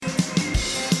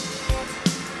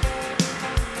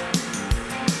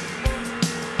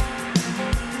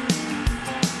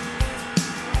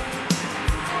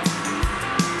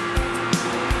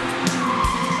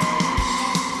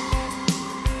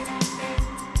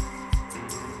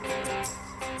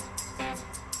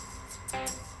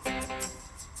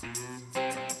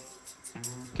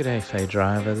G'day Faye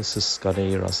Driver, this is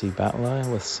Scotty Rossi Battler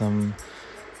with some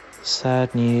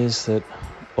sad news that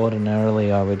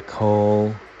ordinarily I would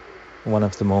call one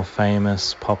of the more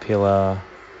famous, popular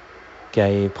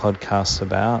gay podcasts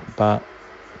about, but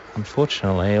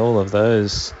unfortunately all of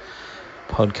those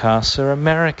podcasts are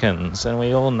Americans, and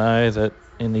we all know that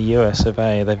in the US of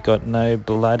A they've got no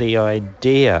bloody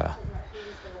idea.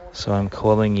 So I'm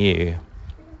calling you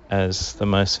as the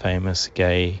most famous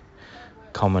gay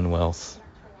Commonwealth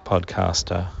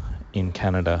podcaster in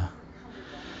Canada.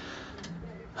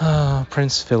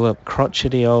 Prince Philip,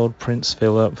 crotchety old Prince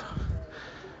Philip,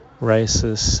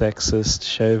 racist, sexist,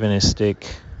 chauvinistic.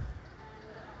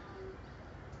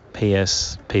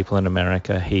 P.S. People in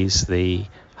America, he's the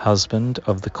husband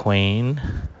of the Queen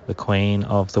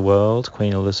of the world,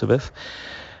 Queen Elizabeth,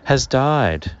 has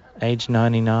died, age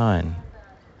 99.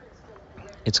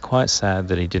 It's quite sad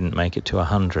that he didn't make it to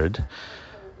 100.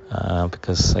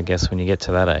 Because I guess when you get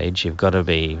to that age, you've got to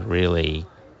be really,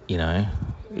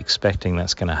 expecting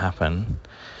that's going to happen.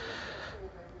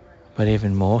 But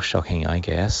even more shocking, I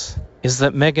guess, is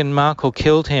that Meghan Markle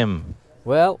killed him.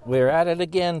 Well, we're at it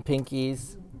again,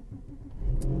 Pinkies.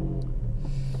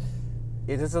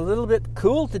 It is a little bit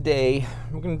cool today.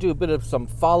 We're going to do a bit of some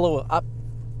follow-up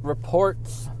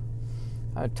reports.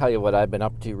 I'll tell you what I've been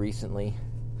up to recently.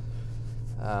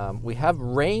 We have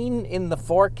rain in the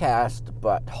forecast,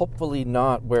 but hopefully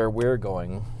not where we're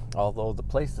going, although the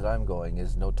place that I'm going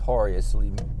is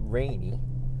notoriously rainy.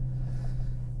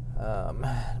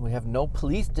 We have no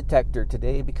police detector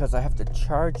today because I have to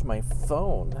charge my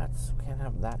phone. Can't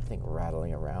have that thing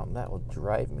rattling around. That will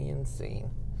drive me insane.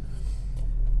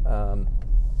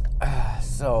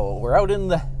 So we're out in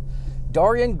the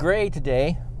Dorian Gray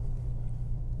today.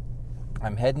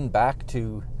 I'm heading back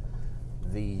to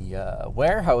the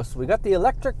warehouse. We got the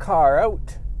electric car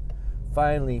out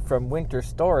finally from winter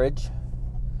storage.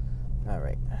 All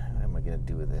right, what am I going to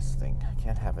do with this thing? I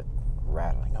can't have it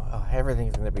rattling. Oh,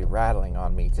 everything's going to be rattling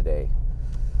on me today.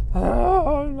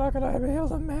 Oh, I'm not going to be able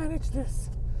to manage this.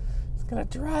 It's going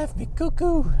to drive me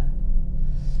cuckoo.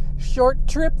 Short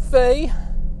trip, Faye.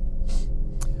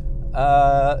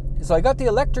 So I got the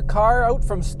electric car out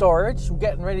from storage. We're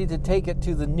getting ready to take it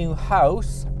to the new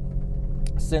house.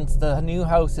 Since the new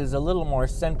house is a little more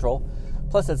central,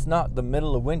 plus it's not the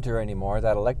middle of winter anymore,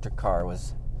 that electric car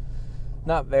was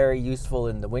not very useful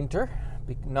in the winter,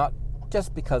 not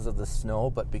just because of the snow,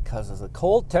 but because of the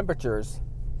cold temperatures.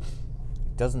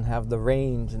 It doesn't have the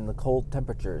range in the cold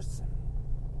temperatures.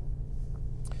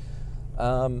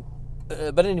 But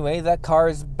anyway, that car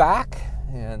is back,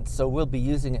 and so we'll be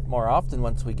using it more often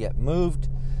once we get moved.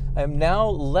 I am now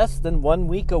less than 1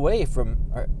 week away from,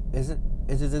 is it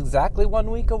exactly 1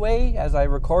 week away as I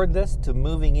record this to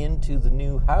moving into the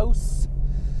new house.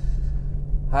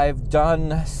 I've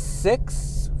done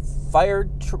 6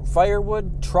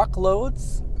 firewood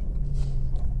truckloads.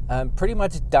 I'm pretty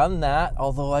much done that,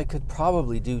 although I could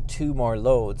probably do 2 more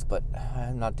loads, but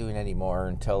I'm not doing any more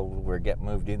until we get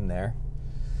moved in there.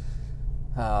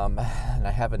 And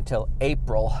I have until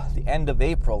April, the end of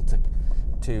April,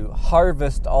 to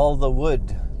harvest all the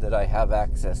wood that I have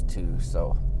access to,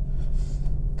 so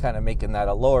kind of making that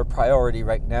a lower priority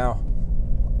right now.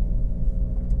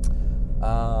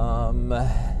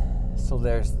 So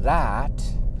there's that.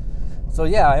 So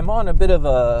yeah, I'm on a bit of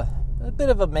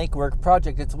a make work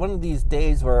project. It's one of these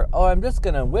days where I'm just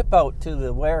gonna whip out to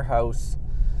the warehouse.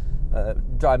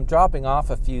 I'm dropping off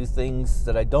a few things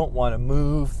that I don't want to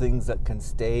move, things that can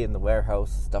stay in the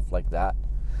warehouse, stuff like that.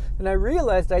 And I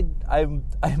realized I'm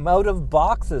out of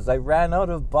boxes. I ran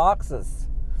out of boxes.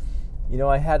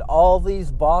 I had all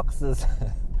these boxes.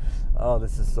 Oh,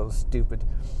 this is so stupid.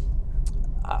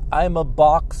 I'm a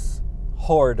box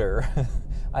hoarder.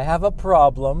 I have a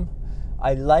problem.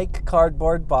 I like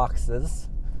cardboard boxes,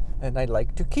 and I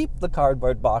like to keep the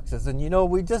cardboard boxes. And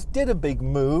we just did a big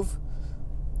move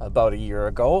about a year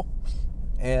ago,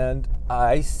 and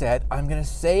I said I'm going to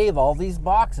save all these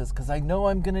boxes because I know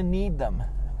I'm going to need them.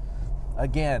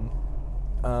 Again,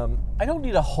 I don't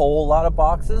need a whole lot of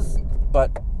boxes,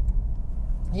 but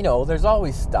there's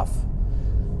always stuff.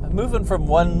 I'm moving from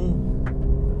one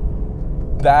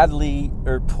badly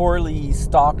or poorly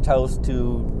stocked house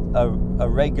to a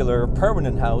regular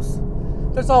permanent house.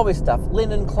 There's always stuff.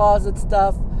 Linen closet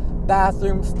stuff,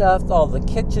 bathroom stuff, all the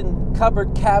kitchen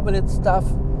cupboard cabinet stuff.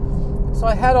 So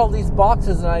I had all these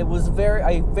boxes, and I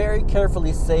very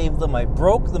carefully saved them. I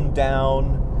broke them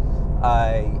down.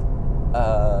 I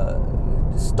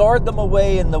stored them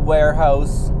away in the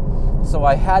warehouse. So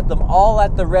I had them all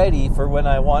at the ready for when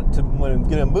I'm going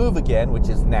to move again, which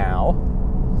is now.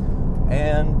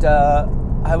 And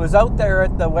I was out there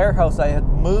at the warehouse. I had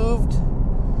moved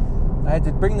I had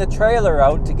to bring the trailer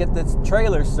out to get this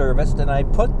trailer serviced, and I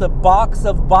put the box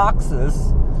of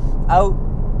boxes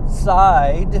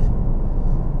outside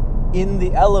in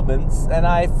the elements, and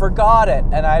I forgot it,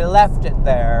 and I left it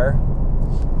there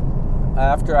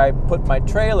after I put my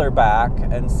trailer back.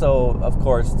 And so, of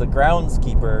course, the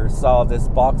groundskeeper saw this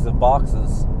box of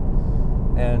boxes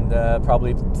and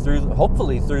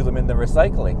hopefully threw them in the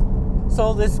recycling.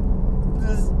 So this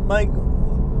my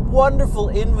wonderful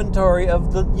inventory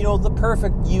of the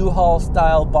perfect U-Haul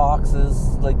style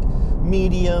boxes, like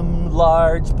medium,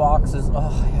 large boxes.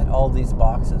 Oh, I had all these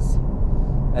boxes,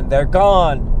 and they're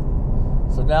gone.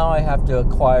 So now I have to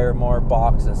acquire more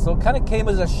boxes. So it kind of came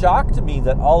as a shock to me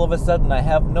that all of a sudden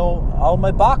all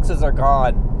my boxes are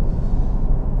gone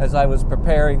as I was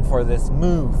preparing for this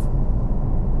move.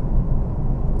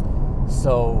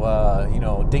 So,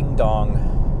 ding dong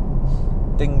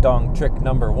trick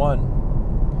number one.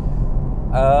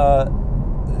 I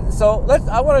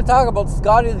want to talk about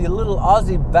Scotty, the little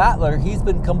Aussie battler. He's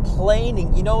been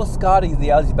complaining. Scotty, the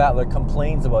Aussie battler,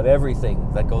 complains about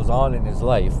everything that goes on in his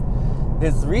life.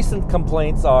 His recent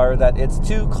complaints are that it's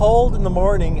too cold in the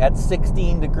morning at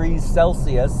 16 degrees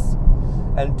Celsius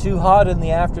and too hot in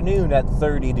the afternoon at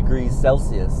 30 degrees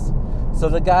Celsius. So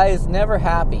the guy is never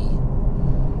happy.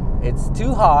 It's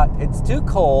too hot, it's too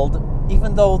cold,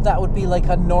 even though that would be like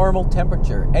a normal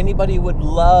temperature. Anybody would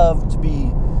love to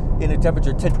be in a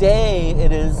temperature. Today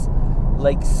it is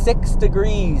like 6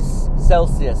 degrees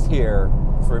Celsius here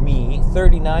for me.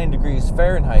 39 degrees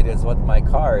Fahrenheit is what my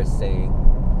car is saying.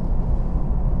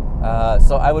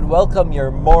 So I would welcome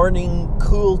your morning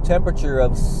cool temperature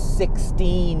of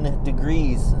 16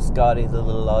 degrees, Scotty, the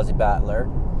little Aussie battler.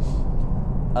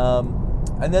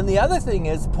 And then the other thing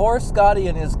is, poor Scotty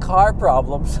and his car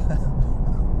problems.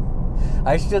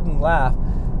 I shouldn't laugh.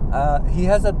 He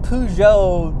has a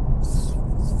Peugeot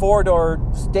 4-door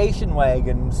station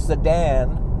wagon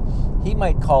sedan. He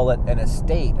might call it an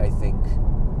estate, I think.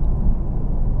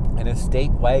 An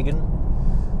estate wagon.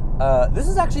 This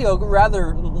is actually a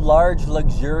rather large,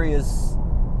 luxurious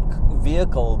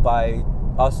vehicle by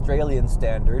Australian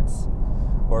standards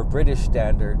or British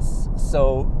standards.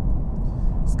 So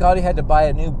Scotty had to buy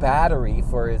a new battery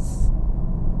for his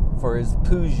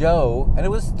Peugeot, and it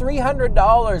was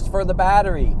 $300 for the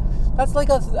battery. That's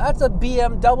a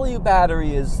BMW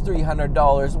battery is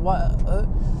 $300.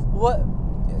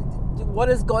 What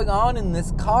is going on in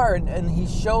this car? And he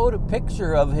showed a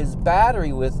picture of his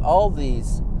battery with all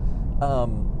these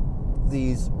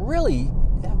really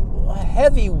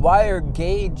heavy wire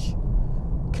gauge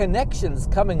connections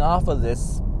coming off of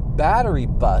this battery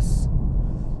bus.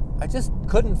 I just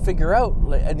couldn't figure out.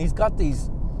 And he's got these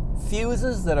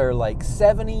fuses that are like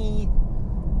 70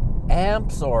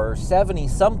 amps or 70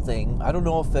 something. I don't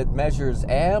know if it measures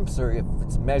amps or if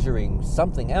it's measuring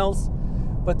something else.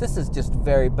 But this is just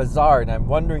very bizarre, and I'm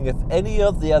wondering if any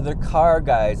of the other car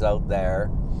guys out there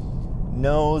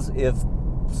knows if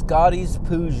Scotty's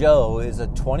Peugeot is a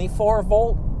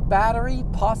 24-volt battery,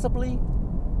 possibly?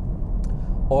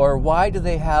 Or why do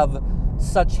they have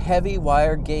such heavy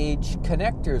wire gauge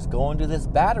connectors going to this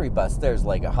battery bus? There's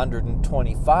like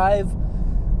 125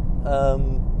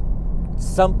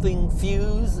 something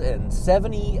fuse and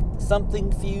 70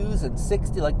 something fuse and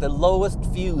 60. Like the lowest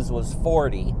fuse was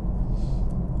 40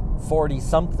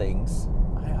 somethings.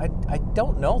 I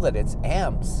don't know that it's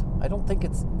amps. I don't think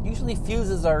it's, usually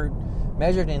fuses are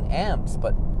measured in amps,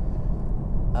 but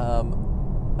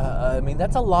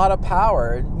that's a lot of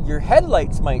power. Your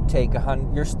headlights might take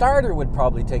your starter would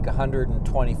probably take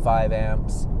 125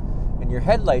 amps, and your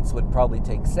headlights would probably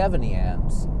take 70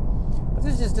 amps. But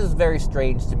this is just very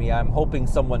strange to me. I'm hoping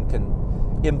someone can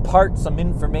impart some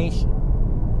information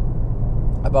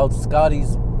about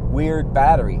Scotty's weird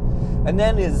battery. And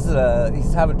then he's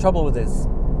having trouble with his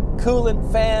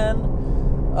coolant fan.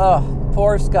 Oh,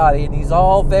 poor Scotty, and he's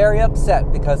all very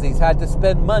upset because he's had to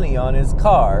spend money on his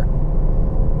car.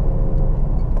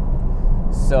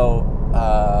 So,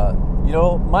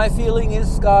 my feeling is,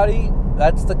 Scotty,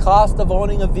 that's the cost of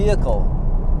owning a vehicle.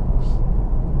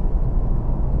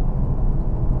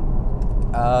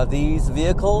 These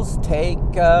vehicles take,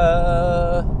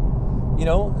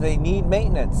 they need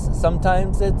maintenance.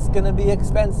 Sometimes it's going to be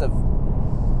expensive.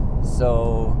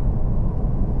 So,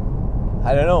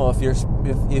 I don't know, if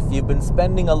you've been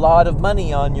spending a lot of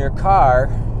money on your car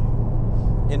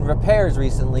in repairs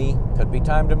recently, could be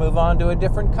time to move on to a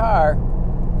different car.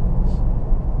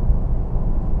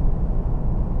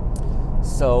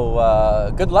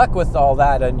 So, good luck with all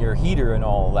that and your heater and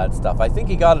all that stuff. I think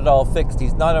he got it all fixed.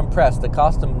 He's not impressed. It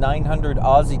cost him 900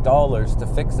 Aussie dollars to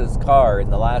fix his car in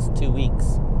the last 2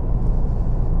 weeks.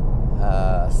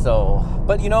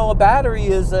 But a battery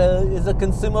is a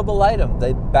consumable item.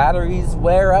 The batteries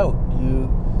wear out. You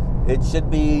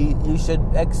should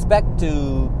expect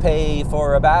to pay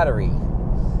for a battery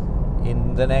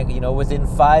in the next, within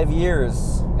 5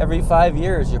 years. Every 5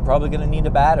 years, you're probably going to need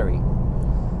a battery.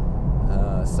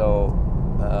 So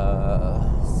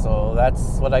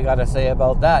that's what I got to say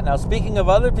about that. Now, speaking of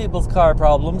other people's car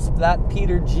problems, that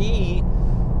Peter G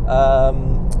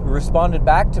responded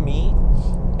back to me,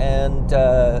 and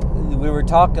we were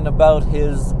talking about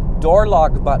his door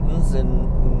lock buttons in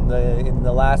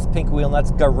the last Pink Wheel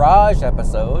Nuts garage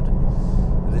episode.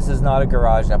 This is not a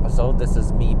garage episode. This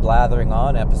is me blathering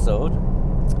on episode.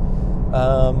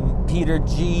 Peter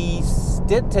G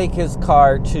did take his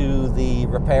car to the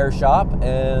repair shop,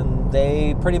 and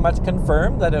they pretty much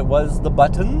confirmed that it was the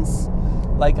buttons,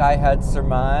 like I had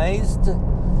surmised.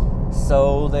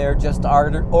 So they're just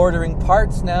ordering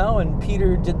parts now, and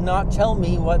Peter did not tell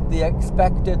me what the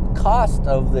expected cost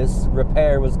of this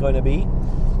repair was going to be.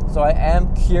 So I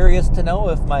am curious to know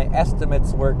if my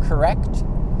estimates were correct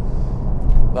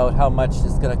about how much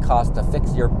it's going to cost to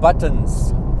fix your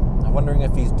buttons. I'm wondering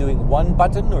if he's doing one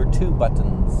button or two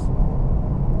buttons.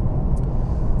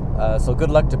 So good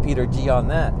luck to Peter G on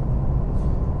that.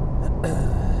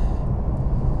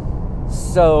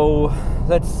 So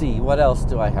let's see, what else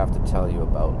do I have to tell you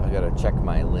about? I gotta check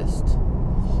my list.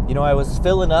 I was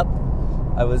filling up.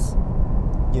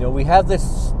 We have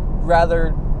this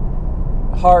rather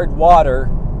hard water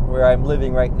where I'm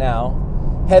living right now,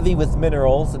 heavy with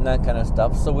minerals and that kind of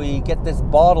stuff. So we get this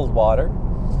bottled water.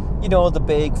 The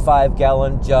big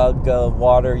 5-gallon jug of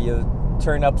water you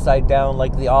turn upside down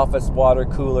like the office water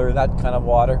cooler, that kind of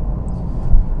water.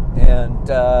 And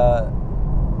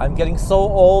I'm getting so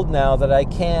old now that I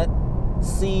can't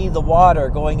see the water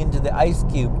going into the ice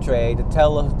cube tray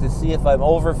to see if I'm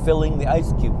overfilling the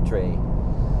ice cube tray.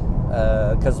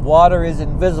 Because water is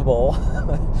invisible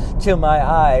to my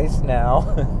eyes now.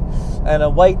 And a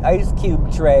white ice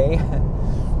cube tray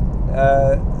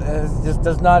just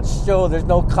does not show. There's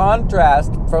no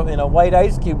contrast in a white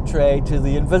ice cube tray to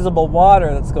the invisible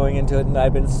water that's going into it, and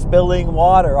I've been spilling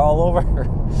water all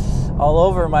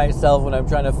over myself when I'm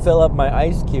trying to fill up my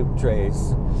ice cube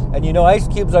trays. And ice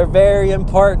cubes are very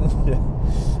important.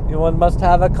 One must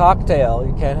have a cocktail.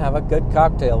 You can't have a good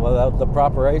cocktail without the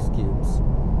proper ice cubes.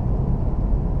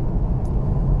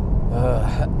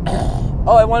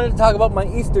 I wanted to talk about my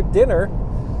Easter dinner.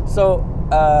 So,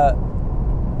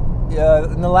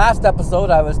 in the last episode,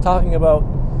 I was talking about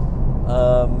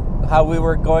how we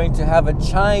were going to have a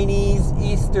Chinese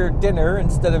Easter dinner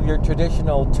instead of your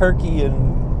traditional turkey and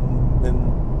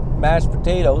mashed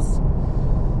potatoes.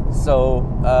 So,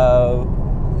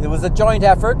 it was a joint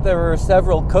effort. There were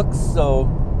several cooks, so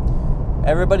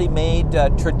everybody made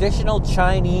traditional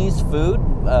Chinese food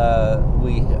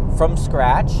from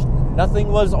scratch. Nothing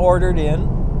was ordered in.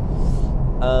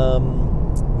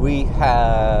 We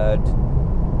had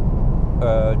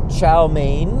chow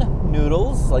mein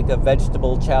noodles, like a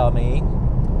vegetable chow mein.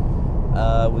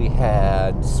 We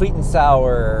had sweet and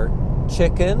sour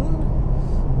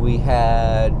chicken. We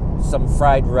had some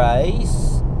fried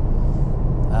rice.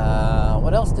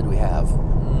 What else did we have?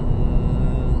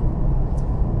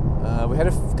 We had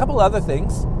a couple other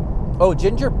things. Oh,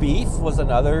 ginger beef was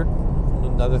another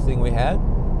thing we had.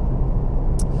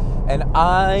 And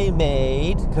I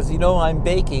made, because I'm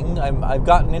baking, I've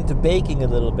gotten into baking a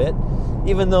little bit,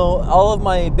 even though all of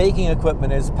my baking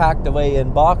equipment is packed away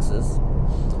in boxes.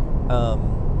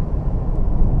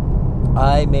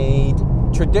 I made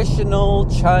traditional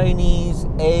Chinese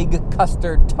egg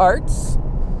custard tarts.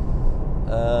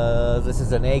 This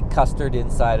is an egg custard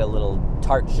inside a little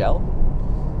tart shell.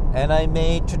 And I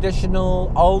made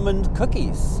traditional almond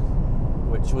cookies,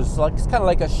 which was it's kind of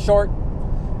like a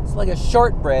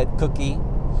shortbread cookie,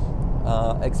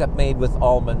 except made with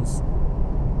almonds.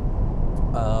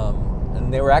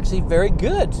 And they were actually very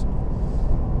good.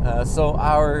 So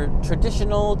our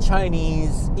traditional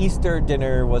Chinese Easter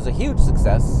dinner was a huge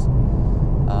success.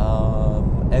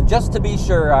 And just to be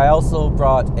sure, I also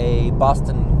brought a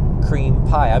Boston cream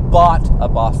pie. I bought a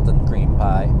Boston cream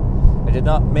pie. I did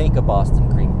not make a Boston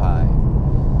cream pie.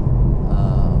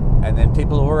 And then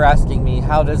people were asking me,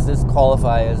 how does this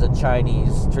qualify as a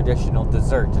Chinese traditional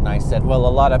dessert? And I said, well, a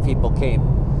lot of people came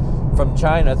from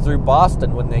China through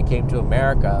Boston when they came to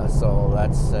America. So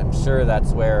I'm sure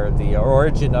that's where the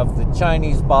origin of the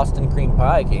Chinese Boston cream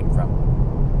pie came from.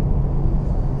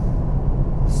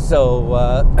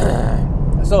 So,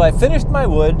 so I finished my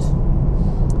wood.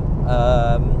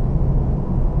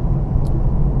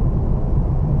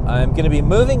 I'm going to be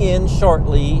moving in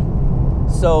shortly.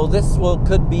 So this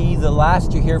could be the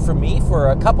last you hear from me for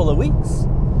a couple of weeks.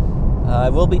 I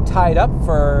will be tied up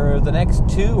for the next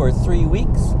 2 or 3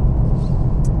 weeks.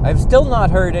 I've still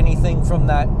not heard anything from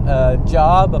that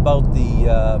job about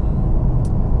the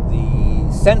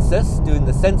census, doing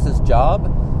the census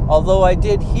job. Although I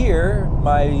did hear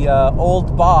my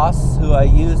old boss, who I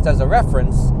used as a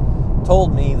reference,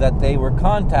 told me that they were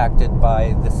contacted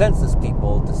by the census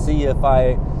people to see if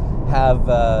I am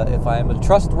a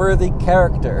trustworthy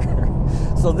character.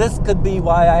 So this could be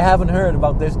why I haven't heard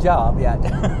about this job yet.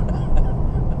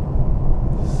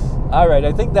 All right,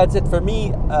 I think that's it for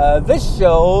me. This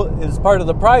show is part of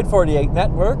the Pride 48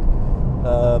 network,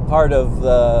 part of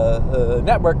the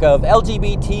network of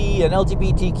LGBT and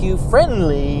LGBTQ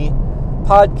friendly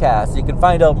podcasts. You can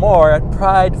find out more at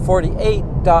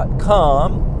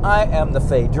pride48.com. I am the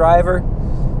Faye Driver.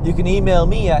 You can email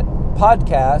me at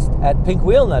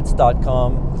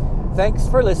podcast@pinkwheelnuts.com. Thanks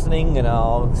for listening, and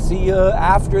I'll see you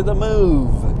after the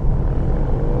move.